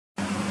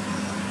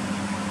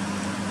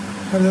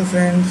Hello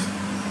friend,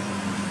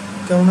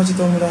 কেমন আছো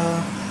তোমরা?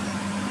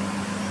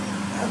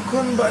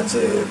 এখন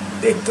বাজে,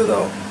 দেখতে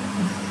দাও,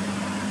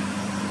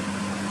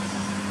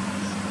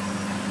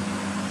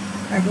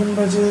 এখন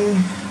বাজে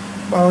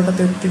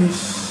 12:33।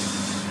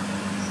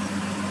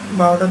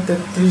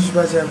 12:33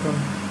 বাজে এখন।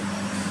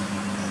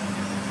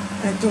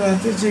 এত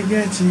রাতে জেগে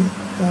আছি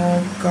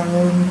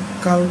কারণ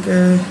কালকে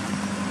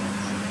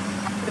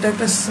এটা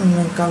একটা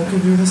কালকে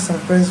ভিডিওটা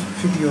সারপ্রাইজ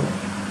ভিডিও।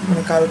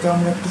 কালকে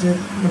আমরা একটা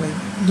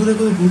দূরে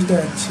কোথাও ঘুরতে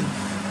যাচ্ছি।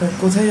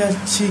 কোথায়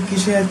যাচ্ছি,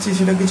 কিসে যাচ্ছি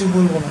সেটা কিছু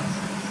বলবো না।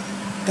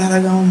 তার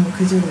আগে আমার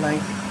মুখে যে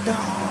লাইটটা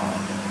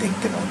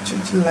দেখতে পাচ্ছি,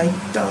 যে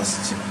লাইটটা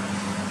আসছে,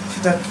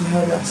 সেটা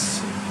কীভাবে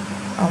আসছে?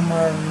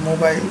 আমার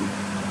মোবাইল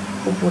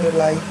উপরে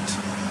লাইট,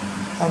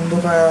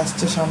 অন্ধকার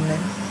আসছে সামনে।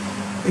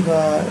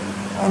 এবার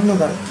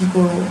অন্ধকার কী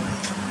করবো?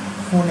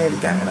 ফোনের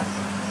ক্যামেরা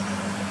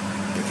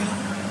দেখে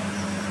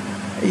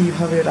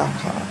এইভাবে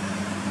রাখা,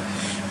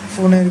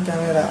 ফোনের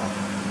ক্যামেরা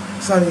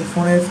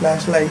ফোনের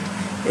ফ্ল্যাশ লাইট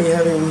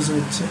এইভাবে ইউজ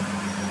হচ্ছে।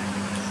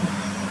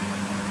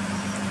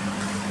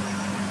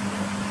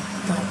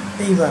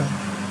 এইবার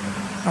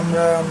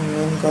আমরা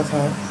মেন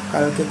কথা,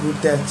 কালকে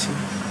ঘুরতে যাচ্ছি।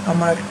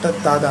 আমার একটা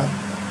দাদা,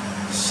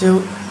 সেও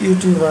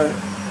ইউটিউবার।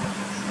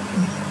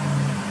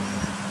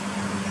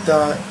 তা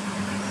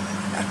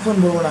এখন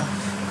বলবো না,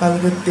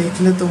 কালকে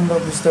দেখলে তোমরা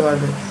বুঝতে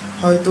পারবে।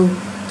 হয়তো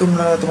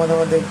তোমাদের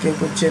মধ্যে কেউ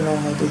চেনো,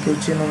 হয়তো কেউ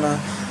চেনো না।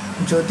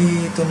 যদি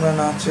তোমরা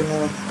না চেনো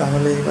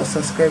তাহলে এবার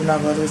সাবস্ক্রাইব না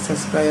করো,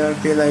 সাবস্ক্রাইব আর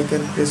বেল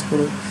আইকন প্রেস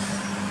করো।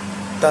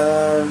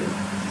 তার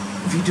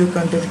ভিডিও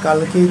কন্টেন্ট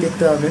কালকেই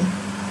দেখতে হবে।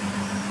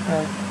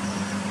 আর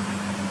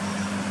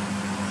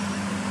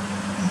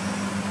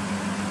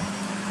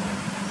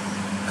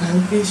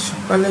কালকে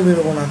সকালে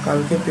বেরোবো না,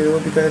 কালকে বেরোবো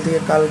বিকালের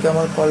দিকে। কালকে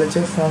আমার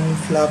কলেজের ফর্ম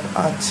ফিল আপ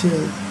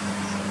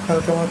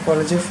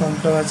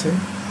আছে,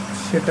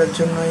 সেটার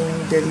জন্যই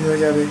দেরি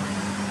হয়ে যাবে।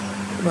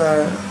 এবার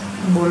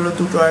বললো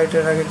 2টো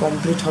আড়াইটার আগে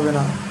কমপ্লিট হবে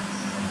না।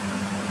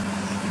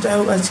 যাই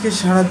হোক, আজকে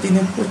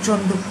সারাদিনে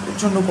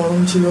প্রচণ্ড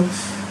গরম ছিল।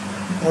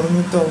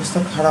 গরমের তো অবস্থা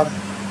খারাপ,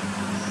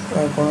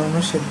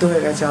 গরমে সেদ্ধ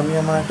হয়ে গেছে। আমি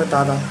আমার একটা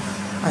দাদা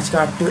আজকে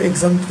RTO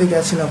এক্সাম দিতে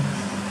গেছিলাম।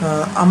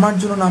 আমার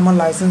জন্য না, আমার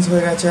লাইসেন্স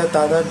হয়ে গেছে, আর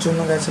দাদার জন্য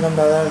গেছিলাম।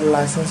 দাদার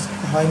লাইসেন্স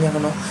হয়নি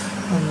এখনও।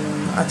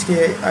 আজকে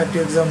RTO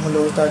এক্সাম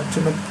হলো, তার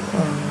জন্য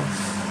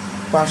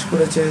পাস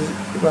করেছে।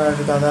 এবার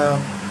দাদা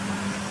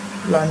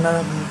লার্নার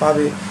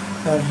পাবে।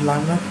 আর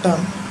লার্নারটা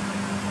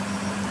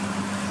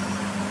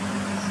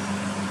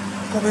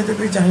কবে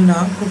দেবে জানি না,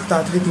 খুব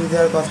তাড়াতাড়ি দিয়ে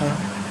দেওয়ার কথা।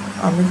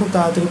 আমি খুব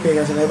তাড়াতাড়ি পেয়ে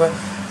গেছিলাম। এবার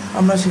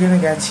আমরা সেখানে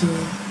গেছি,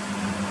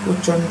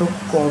 প্রচণ্ড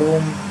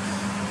গরম,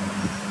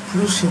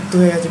 পুরো সিদ্ধ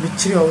হয়ে গেছে,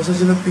 বিচ্ছিরি অবস্থা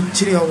ছিল,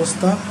 বিচ্ছিরি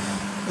অবস্থা।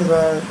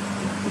 এবার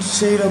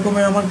সেই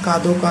রকমের আমার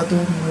কাদো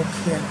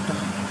মুখে একটা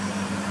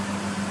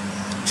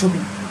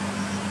ছবি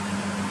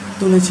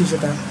তুলেছি,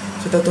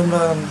 সেটা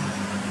তোমরা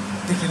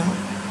দেখে নাও।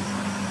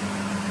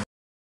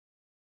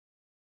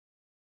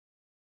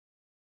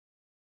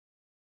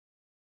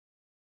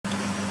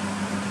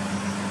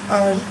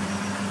 আর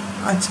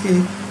আজকে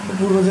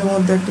রোদের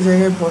মধ্যে একটা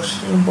জায়গায়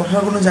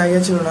বসার কোনো জায়গা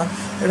ছিল না,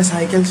 একটা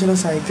সাইকেল ছিল,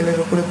 সাইকেলের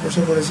ওপরে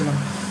বসে পড়েছিলাম।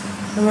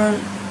 এবার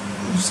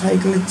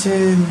সাইকেলের যে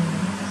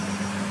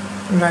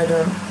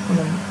রাইডার,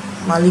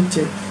 মালিক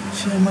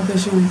সে আমাকে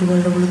এসে উল্টো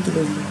পাল্টা বলে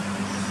তুলে দিল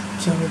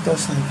যে আমি তার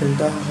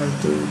সাইকেলটা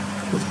হয়তো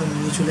কোথাও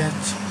নিয়ে চলে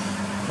যাচ্ছি।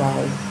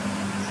 পাও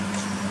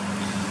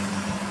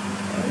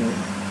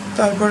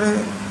তারপরে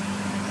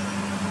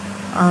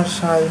আর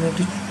 7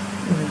 মিনিট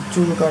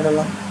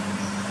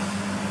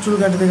চুল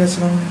কাটাতে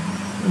গেছিলাম,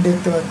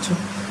 দেখতে পাচ্ছ।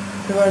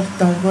 এবার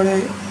তারপরে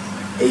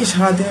এই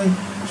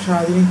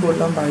সারাদিনই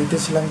করলাম, বাড়িতে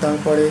ছিলাম।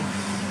 তারপরে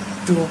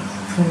একটু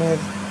ফোনের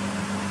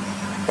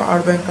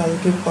পাওয়ার ব্যাঙ্ক,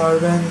 কালকে পাওয়ার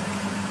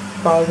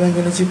ব্যাঙ্ক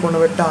এনেছি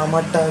 15টা,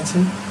 আমারটা আছে।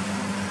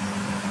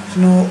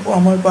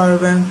 আমার পাওয়ার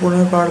ব্যাঙ্ক,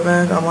 15 পাওয়ার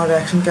ব্যাঙ্ক, আমার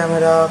অ্যাকশন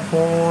ক্যামেরা,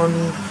 ফোন,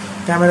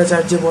 ক্যামেরা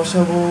চার্জে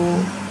বসাবো,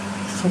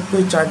 সব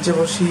কিছু চার্জে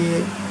বসিয়ে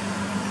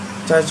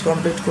চার্জ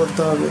কমপ্লিট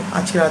করতে হবে।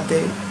 আজকে রাতে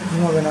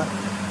ঘুমাবে না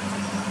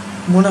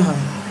মনে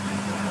হয়।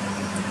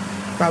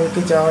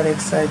 কালকে যাওয়ার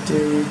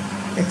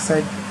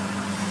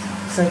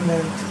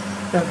এক্সাইটমেন্ট।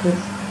 তারপরে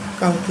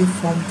কালকে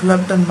ফর্ম ফিল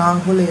আপটা না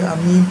হলে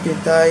আমি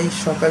বেতাই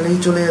সকালেই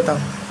চলে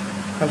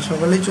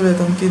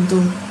যেতাম, কিন্তু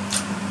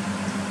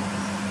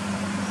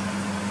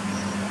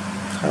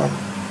খারাপ।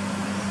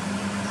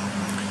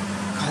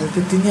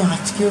 কালকের দিনে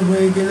আজকে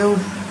হয়ে গেলেও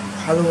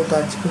ভালো হতো,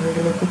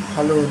 খুব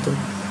ভালো হতো।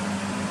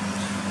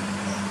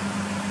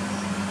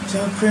 যা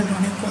ফ্রেন্ড,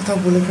 অনেক কথা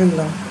বলে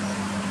ফেললাম।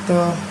 তো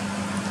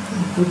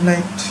গুড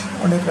নাইট,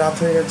 অনেক রাত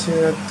হয়ে গেছে,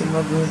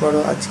 তোমরা ঘুমিয়ে পড়ো।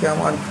 আজকে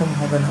আমার ঘুম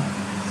হবে না।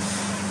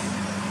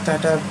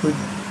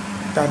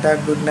 Tata,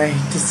 good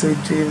night, sweet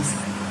dreams.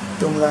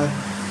 তোমরা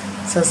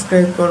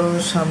সাবস্ক্রাইব করো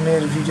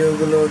সামনের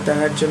ভিডিওগুলো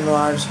দেখার জন্য।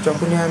 আর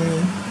যখনই আমি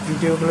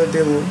ভিডিওগুলো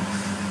দেব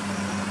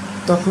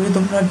তখনই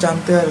তোমরা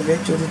জানতে পারবে,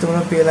 যদি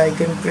তোমরা বেল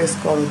আইকন প্রেস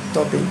করো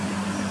তবেই।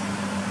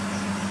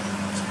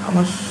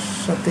 আমার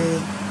সাথে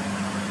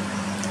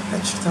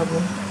থাকো।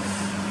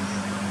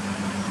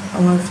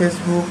 আমার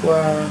ফেসবুক,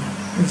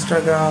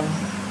 ইনস্টাগ্রাম,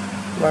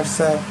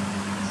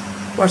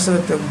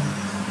 হোয়াটসঅ্যাপে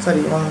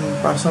সরি আমার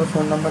পার্সোনাল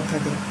ফোন নাম্বার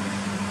থাকে,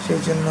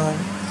 সেই জন্য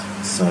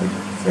সরি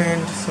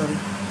ফ্রেন্ড, সরি।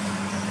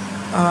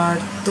 আর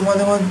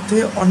তোমাদের মধ্যে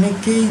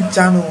অনেকেই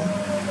জানো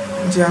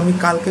যে আমি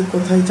কালকে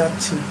কোথায়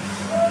যাচ্ছি,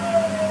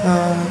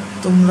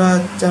 তোমরা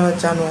যারা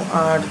জানো,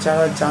 আর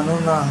যারা জানো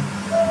না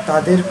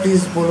তাদের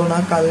প্লিজ বলো না,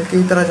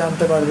 কালকেই তারা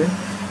জানতে পারবে।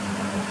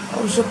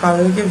 অবশ্য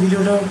কালকে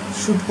ভিডিওটা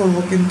শ্যুট করব,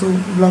 কিন্তু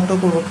ব্লগটা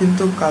করব,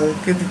 কিন্তু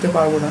কালকে দিতে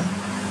পারবো না।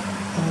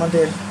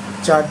 আমাদের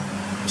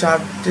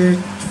চারটে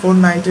 4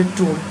 নাইটের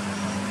ট্যুর।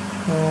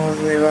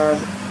 এবার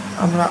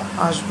আমরা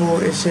আসবো,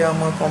 এসে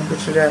আমার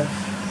কম্পিউটারে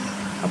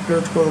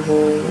আপলোড করব,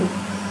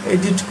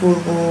 এডিট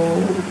করব,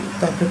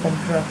 তারপরে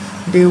কম্পিউটার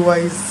ডে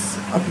ওয়াইজ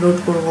আপলোড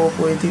করব,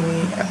 প্রতিদিন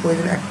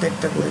একটা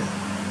একটা করে।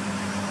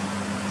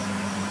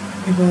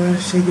 এবার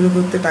সেগুলো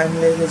করতে টাইম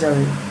লেগে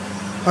যাবে।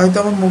 হয়তো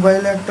আমার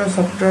মোবাইলে একটা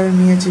সফটওয়্যার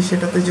নিয়েছি,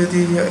 সেটাতে যদি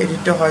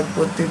এডিটটা হয়,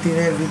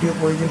 প্রত্যেকদিনের ভিডিও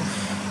প্রতিদিন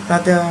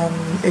রাতে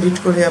এডিট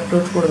করে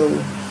আপলোড করে দেবো,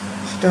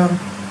 সেটা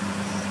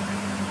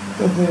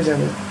তো হয়ে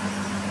যাবে।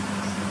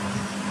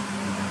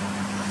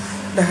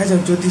 দেখা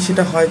যাক, যদি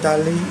সেটা হয়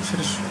তাহলেই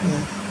সেটা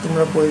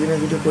তোমরা প্রতিদিনের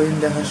ভিডিও প্রতিদিন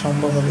দেখা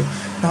সম্ভব হবে।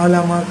 নাহলে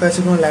আমার কাছে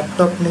কোনো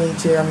ল্যাপটপ নেই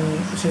যে আমি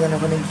সেখানে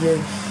ওখানে গিয়ে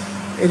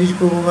এডিট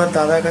করবো, বা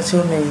দাদার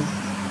কাছেও নেই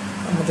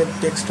আমাদের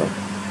ডেস্কটপ।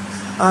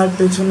 আর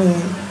পেছনে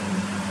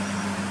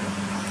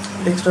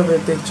ডেস্কটপে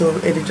দেখছো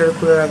এডিটার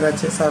খুলে রাখা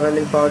আছে,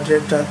 সারালি পাওয়ার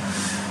ডিরেক্টর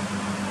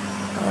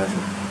আর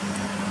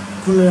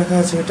খুলে রাখা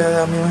আছে। এটা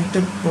আমি আমার একটা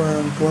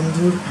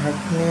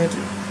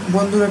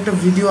বন্ধুর একটা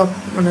ভিডিও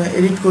মানে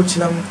এডিট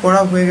করছিলাম,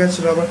 করা হয়ে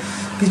গেছিলো, আবার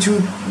কিছু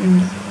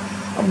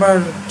আবার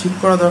ঠিক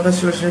করা দরকার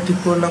ছিল, সেটা ঠিক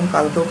করলাম,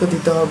 কালকে ওকে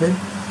দিতে হবে।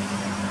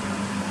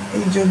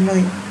 এই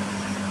জন্যই।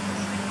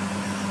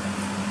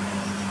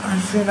 আর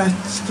ফ্রেন্ড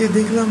আজকে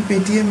দেখলাম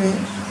পেটিএমে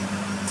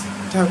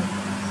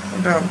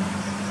ওটা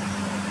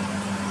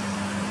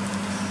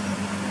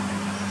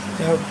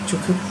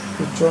চোখে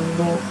প্রচণ্ড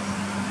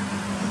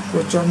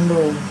প্রচণ্ড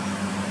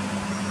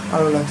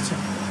ভালো লাগছে।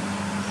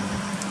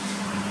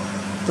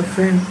 তো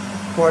ফ্রেন্ড,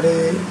 পরে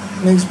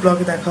নেক্সট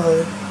ব্লগে দেখা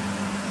হবে।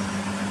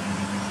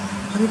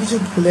 আমি কিছু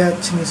ভুলে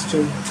যাচ্ছি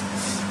নিশ্চয়ই,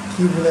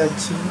 কি ভুলে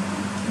যাচ্ছি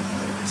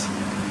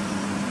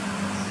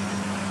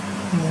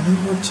মনেই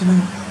পড়ছে না।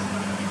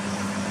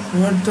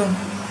 তোমার তো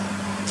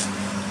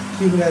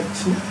কি ভুলে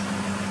যাচ্ছি,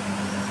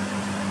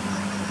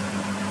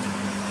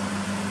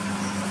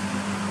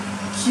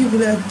 কি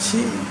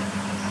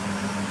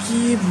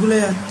ভুলে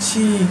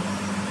যাচ্ছি।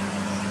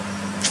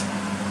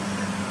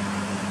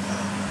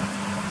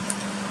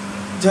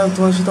 যাও,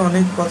 তোমার সাথে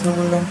অনেক কথা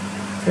বললাম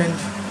friend.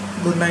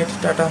 Good night,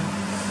 tata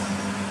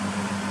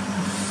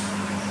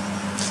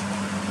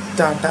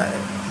tata.